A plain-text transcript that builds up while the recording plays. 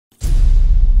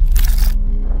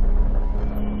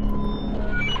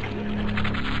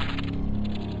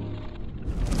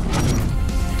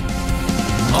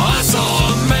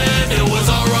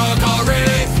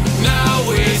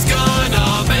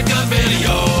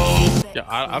Yeah,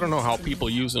 I don't know how people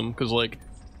use him, because like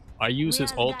I use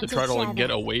his ult to try to like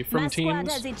get away from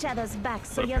teams,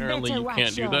 but apparently you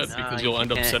can't do that because you'll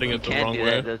end up setting it the wrong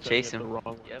way. They'll chase him.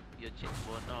 Yep, you'll chase.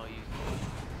 Well, no,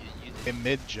 you in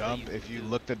mid jump, if you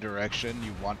look the direction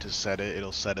you want to set it,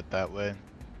 it'll set it that way.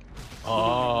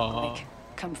 Oh.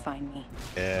 Come find me.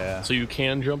 Yeah. So you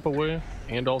can jump away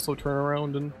and also turn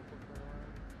around and.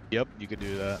 Yep, you could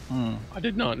do that. I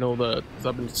did not know that because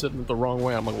I've been sitting it the wrong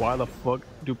way. I'm like, why the fuck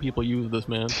do people use this,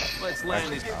 man? Let's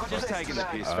land this. Just taking the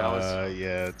piece, fellas.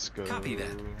 Yeah, it's good. Copy that.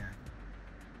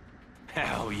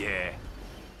 Hell yeah.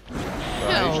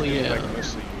 Hell yeah. Like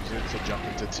mostly use it to jump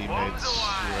into teammates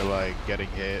who are like getting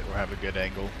hit or have a good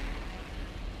angle.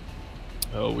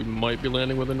 Oh, we might be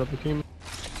landing with another team.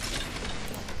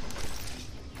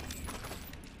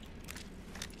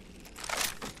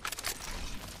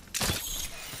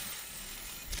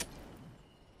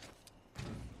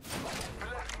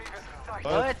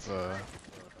 What?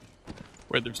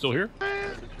 Wait, they're still here?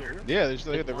 Yeah, they're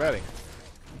still here. They're ready.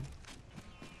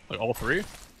 Like all three?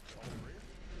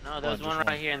 No, there's one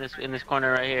right here in this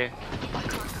corner right here.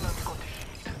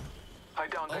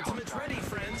 Ultimate's ready,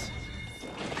 friends.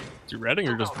 Is he redding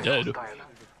or just dead?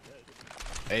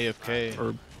 AFK.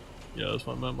 Or yeah, that's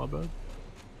what I meant. My bad.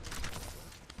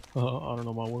 I don't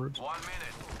know my words. 1 minute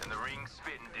and the ring's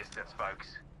spitting distance,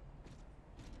 folks.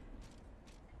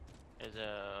 There's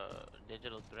a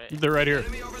digital threat. They're right here.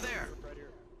 Enemy over there.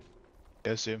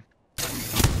 Yeah, see him.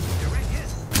 Direct hit.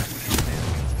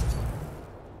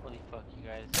 Holy fuck, you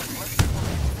guys.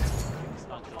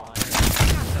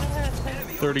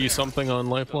 30 something on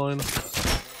lifeline.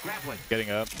 Grappling.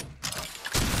 Getting up.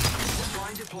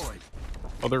 Line deployed.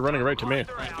 Oh, they're running right to me.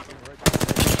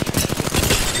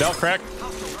 Dell crack.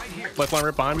 Right here. Lifeline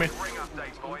right behind me. Ring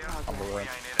updates for you. On the way.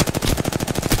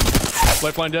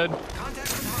 Lifeline dead.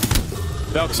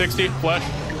 Valk 60, flash.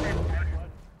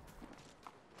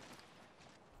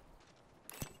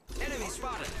 Enemy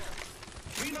spotted. I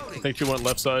Reloading. think she went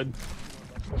left side.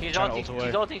 She's Trying to ulting, ult away.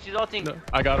 she's ulting, she's ulting. No,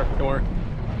 I got her, don't worry.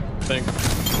 I think.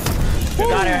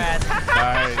 Got her ass.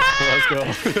 Nice. Let's go.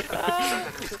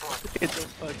 Get the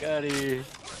fuck out of here.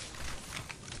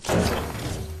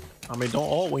 I mean, don't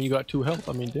ult when you got 2 health.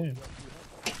 I mean, damn.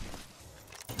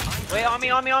 Wait, on me,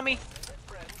 on me, on me.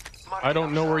 I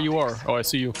don't know where you are. Oh, I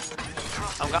see you.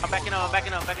 I'm backing up, I'm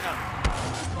backing up, backing up.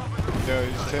 No,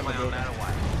 he's hitting the building.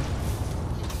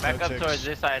 Back No up chicks. towards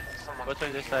this side. Go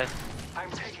towards this side.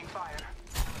 I'm taking fire.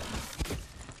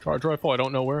 Charge rifle, I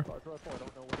don't know where.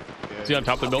 Yeah, Is he on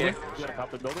top of the building?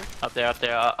 Up there,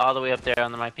 all the way up there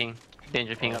on my ping.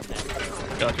 Danger ping up there.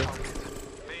 Gotcha.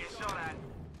 Being shot at.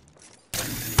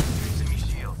 Using me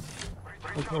shield.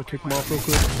 I'll kick him off real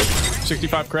quick.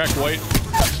 65 crack, white.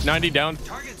 90 down.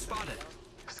 Target spotted.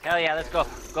 Hell yeah, let's go.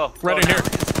 Go. Right Go in now. here.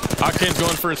 Octane's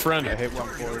going for his friend. I hit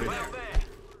 140.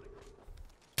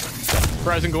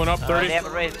 Horizon going up, 30. They have a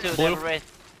race too, they Blue. have a race.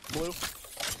 Blue.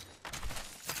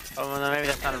 Oh no, maybe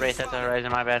that's not a race, that's a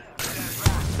horizon, my bad.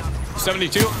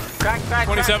 72. Crack,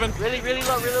 27. Crack. Really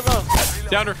low, really low.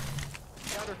 Down her.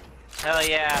 Hell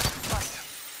yeah.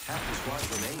 Half the squad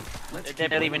remain. Let's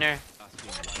They're leaving her.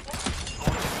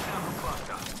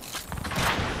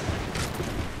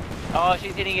 Oh,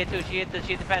 she's hitting it too. She hit the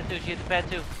pad too. She hit the pad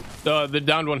too. The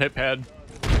downed one hit pad.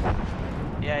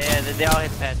 Yeah, they all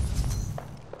hit the pad.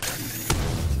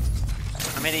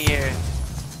 I'm in here.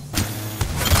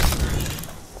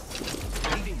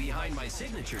 leaving behind my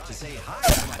signature to say hi.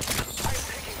 I'm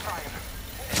taking fire.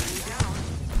 Enemy down.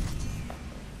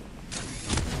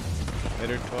 Hit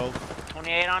her 12.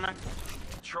 28 on her.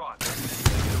 Trot.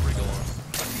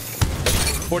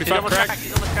 45 She's almost crack. cracked.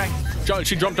 She's almost cracked.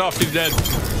 She jumped off. She's dead.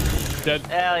 Dead.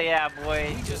 Hell yeah,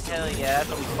 boy. Hell yeah, that's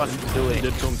what we fucking do it.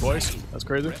 Did to him twice. That's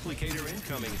crazy. Replicator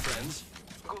incoming, friends.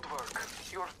 Good work.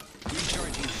 You're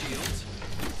Recharging shields.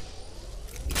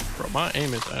 Bro, my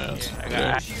aim is ass. I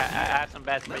have some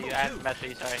bets for you. I have some bets for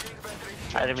you, sorry.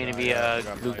 I didn't mean to be a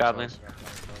blue goblin.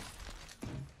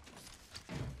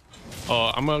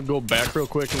 I'm gonna go back real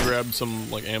quick and grab some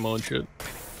like ammo and shit.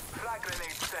 flag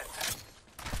grenade set.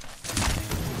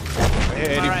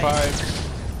 Hey,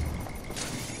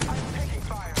 85. I'm taking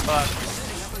fire. Fuck.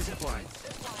 Setting up a zip line.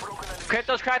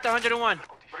 Crypto's cracked 101.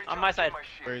 On my side.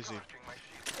 Crazy.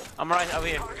 I'm right over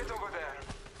here. Target over there.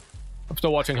 I'm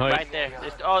still watching height. Right there.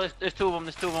 There's two of them.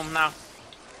 There's two of them now.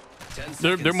 10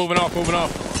 They're seconds. moving off.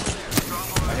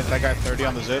 I hit that guy 30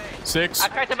 on the zip. 6. I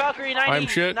cracked the Valkyrie 90. I'm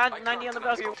shit. 90 on the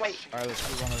Valkyrie. Wait. Alright, let's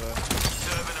do one of those.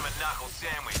 Serving him a knuckle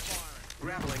sandwich.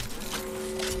 Grappling.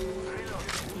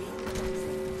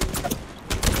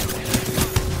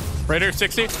 Right here,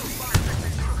 60.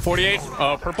 48.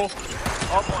 Purple.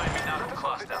 Oh boy, knuckle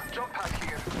cluster. Jump pack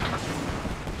here.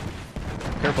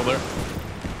 Careful there.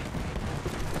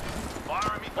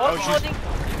 Oh, jeez.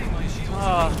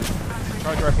 oh,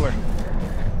 Charge rifler.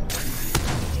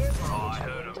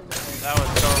 that was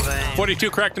so lame. 42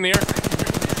 cracked in the air.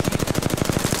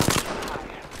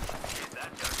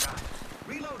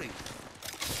 Reloading.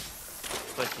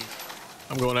 Pussy.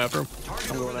 I'm going after him.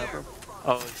 Target over there.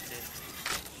 Oh shit.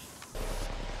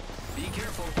 Be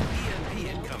careful.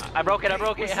 EMP incoming. I broke it,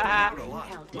 haha.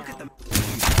 Look at them.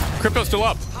 Crypto's still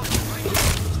up.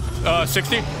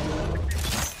 60.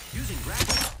 Using grab.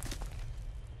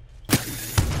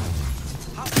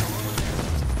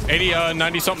 80,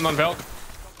 90 something on Valk.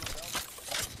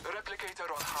 Replicator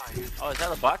on high. Oh, is that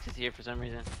the boxes here for some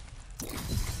reason?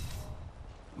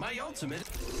 My ultimate.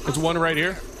 There's one right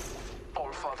here.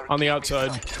 All father. On the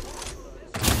outside.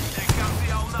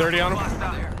 30 on him.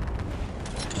 There.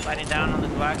 Fighting down on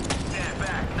this black.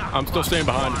 I'm still staying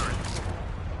behind.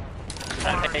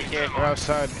 Trying to take here. We're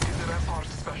outside.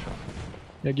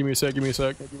 Yeah, give me a sec. It's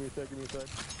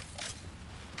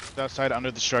outside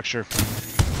under the structure.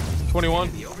 21.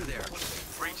 Enemy over there.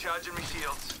 Recharging my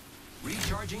shields.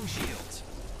 Recharging shields.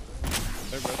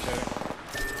 They're rotating.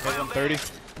 There's 130.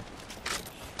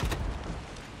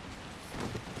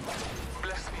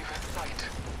 Bless me with sight.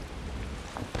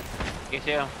 You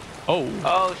too. Oh.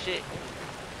 Oh shit.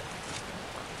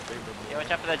 Yeah,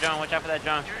 watch out for that drone, watch out for that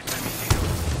drone.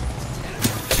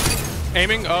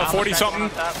 Aiming, 40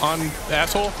 something on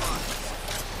asshole.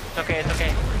 It's okay, it's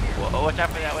okay. Watch out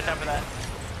for that, watch out for that.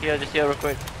 Heal, just heal real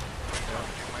quick.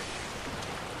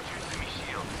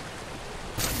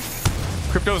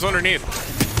 Crypto's underneath.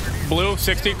 Blue,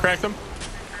 60, cracked him.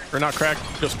 Or not cracked,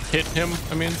 just hit him,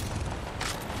 I mean.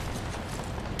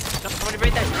 Somebody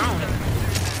break that drone.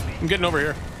 I'm getting over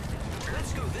here.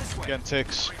 Let's go this way. Getting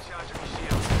ticks.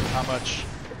 How much?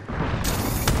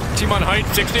 Team on height,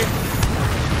 60.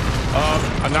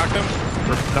 I knocked him.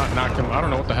 Or not knocked him. I don't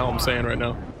know what the hell I'm saying right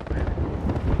now.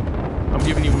 I'm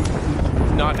giving you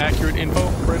not accurate info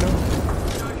right now.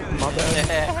 My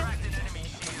bad.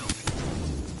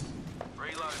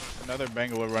 Another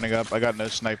Bangalore running up. I got no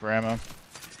sniper ammo.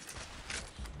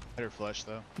 Better flush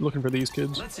though. Looking for these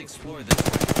kids. Let's explore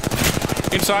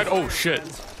this. Inside. Oh shit.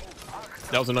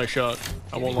 That was a nice shot.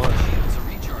 I won't lie. Shields a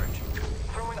recharge.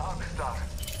 Throwing arc star.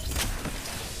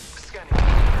 Scanning.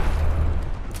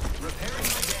 Repairing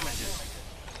my damages.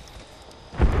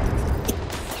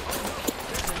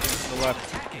 To the left.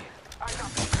 Attacking.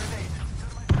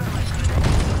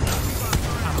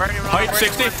 Height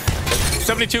 60.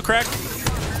 72 crack.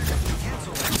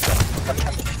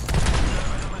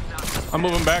 I'm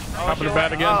moving back. Hopping to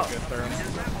bat again. Oh.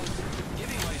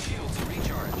 Giving my shields a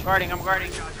recharge. Guarding, I'm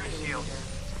guarding. Be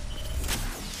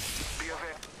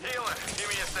aware. Healer, give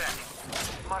me a sec.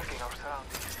 Marking our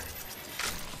surroundings.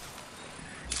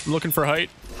 I'm looking for height.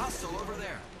 Hostile over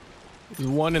there. There's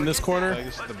one in this I corner. think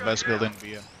this is the best building to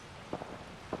be in.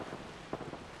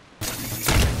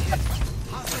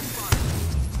 Hostile spotted.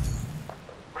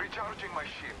 Recharging my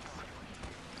shields.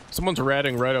 Someone's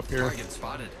ratting right up here. Target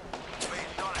spotted.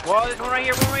 Whoa, there's one right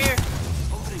here, one right here.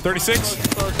 36.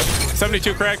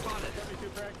 72 cracked.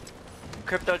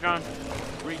 Crypto drone.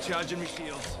 Recharging my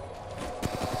shields.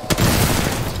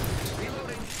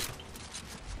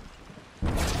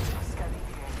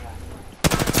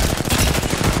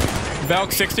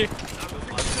 Valk 60. I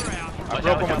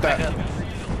broke him with that.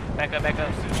 Back up, back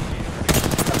up.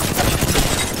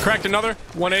 Cracked another.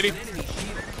 180. Enemy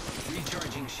shield.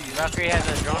 Recharging shield. Valkyrie has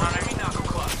a drone on her.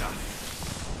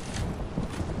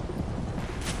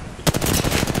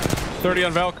 30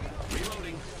 on Valk.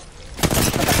 Reloading.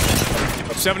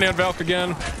 70 on Valk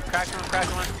again. Crack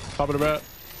one. Top of the bat.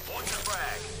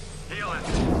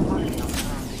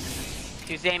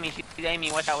 She's aiming,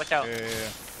 watch out, watch out. Yeah.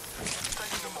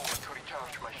 Taking a moment to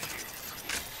recharge my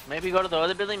shields. Maybe go to the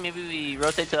other building, maybe we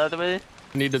rotate to the other building.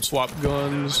 Need to swap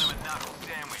guns.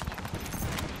 Sandwich.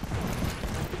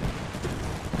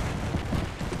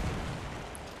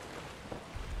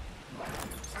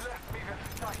 Bless me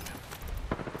with sight.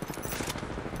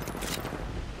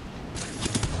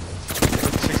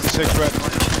 66 red.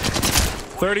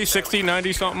 30, 60,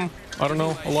 90 something. I don't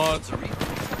know. A lot.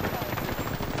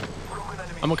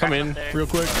 I'm gonna come in real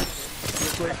quick.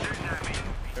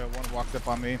 Yeah, one walked up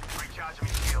on me. Recharging my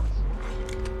shields.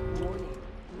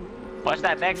 Watch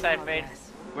that backside, Fade.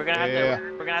 We're gonna have Yeah. to.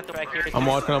 We're gonna have to back here. I'm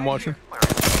watching. I'm watching.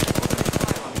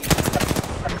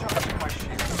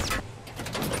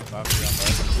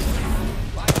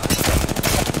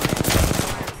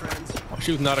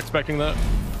 She was not expecting that.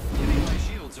 Giving my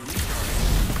shields a recharge.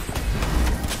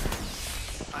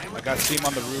 I got team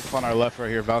on the roof on our left right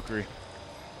here, Valkyrie.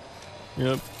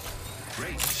 Yep.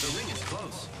 Great. The ring is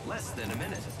close. Less than a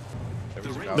minute.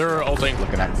 They're ulting.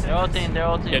 Looking at They're ulting, they're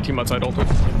ulting. Yeah, team outside ulted.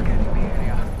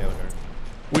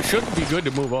 We should be good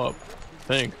to move up, I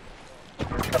think.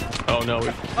 Oh no.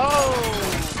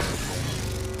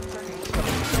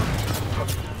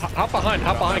 Hop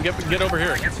behind, get over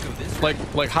here.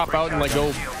 Like hop out and like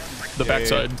go the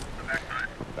backside.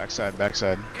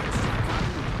 Backside.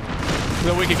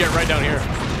 Then we can get right down here.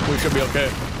 We should be okay.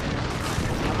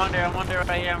 I'm under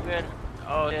right here, I'm good.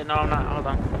 Oh yeah, no I'm not, hold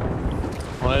on.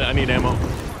 Well, I need ammo.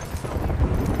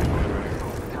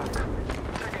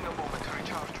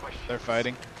 They're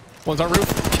fighting. One's on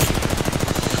roof.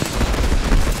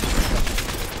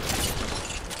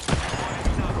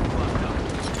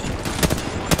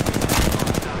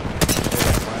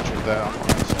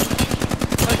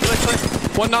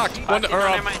 One knocked. One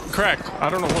cracked. I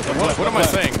don't know what am I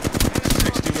saying?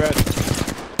 60 red.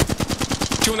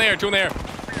 Two in the air. In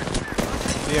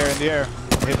the air.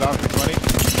 Hit off for 20.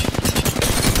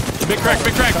 Big crack.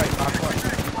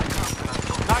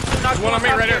 Knock One on me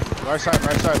right here. Right side.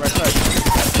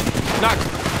 Knock.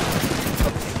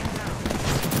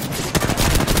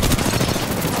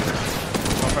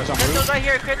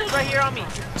 Crystal's right here on me.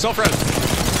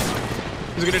 Self-res.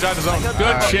 He's gonna die to zone. Good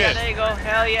Yeah, shit. there you go.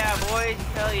 Hell yeah, boys.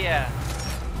 Hell yeah.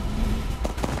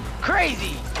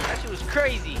 Crazy. That shit was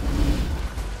crazy.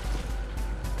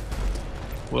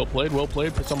 Well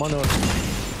played. Put some on note.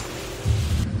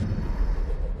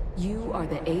 You are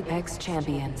the Apex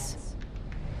champions.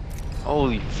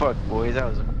 Holy fuck, boys. That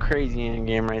was a crazy end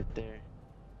game right there.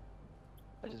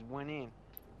 I just went in.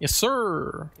 Yes,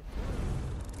 sir.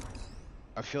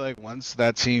 I feel like once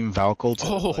that team Valkyl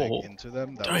like, into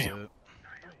them, that was it.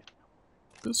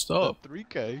 Good stuff.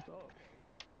 3K.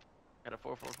 Got a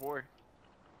 444.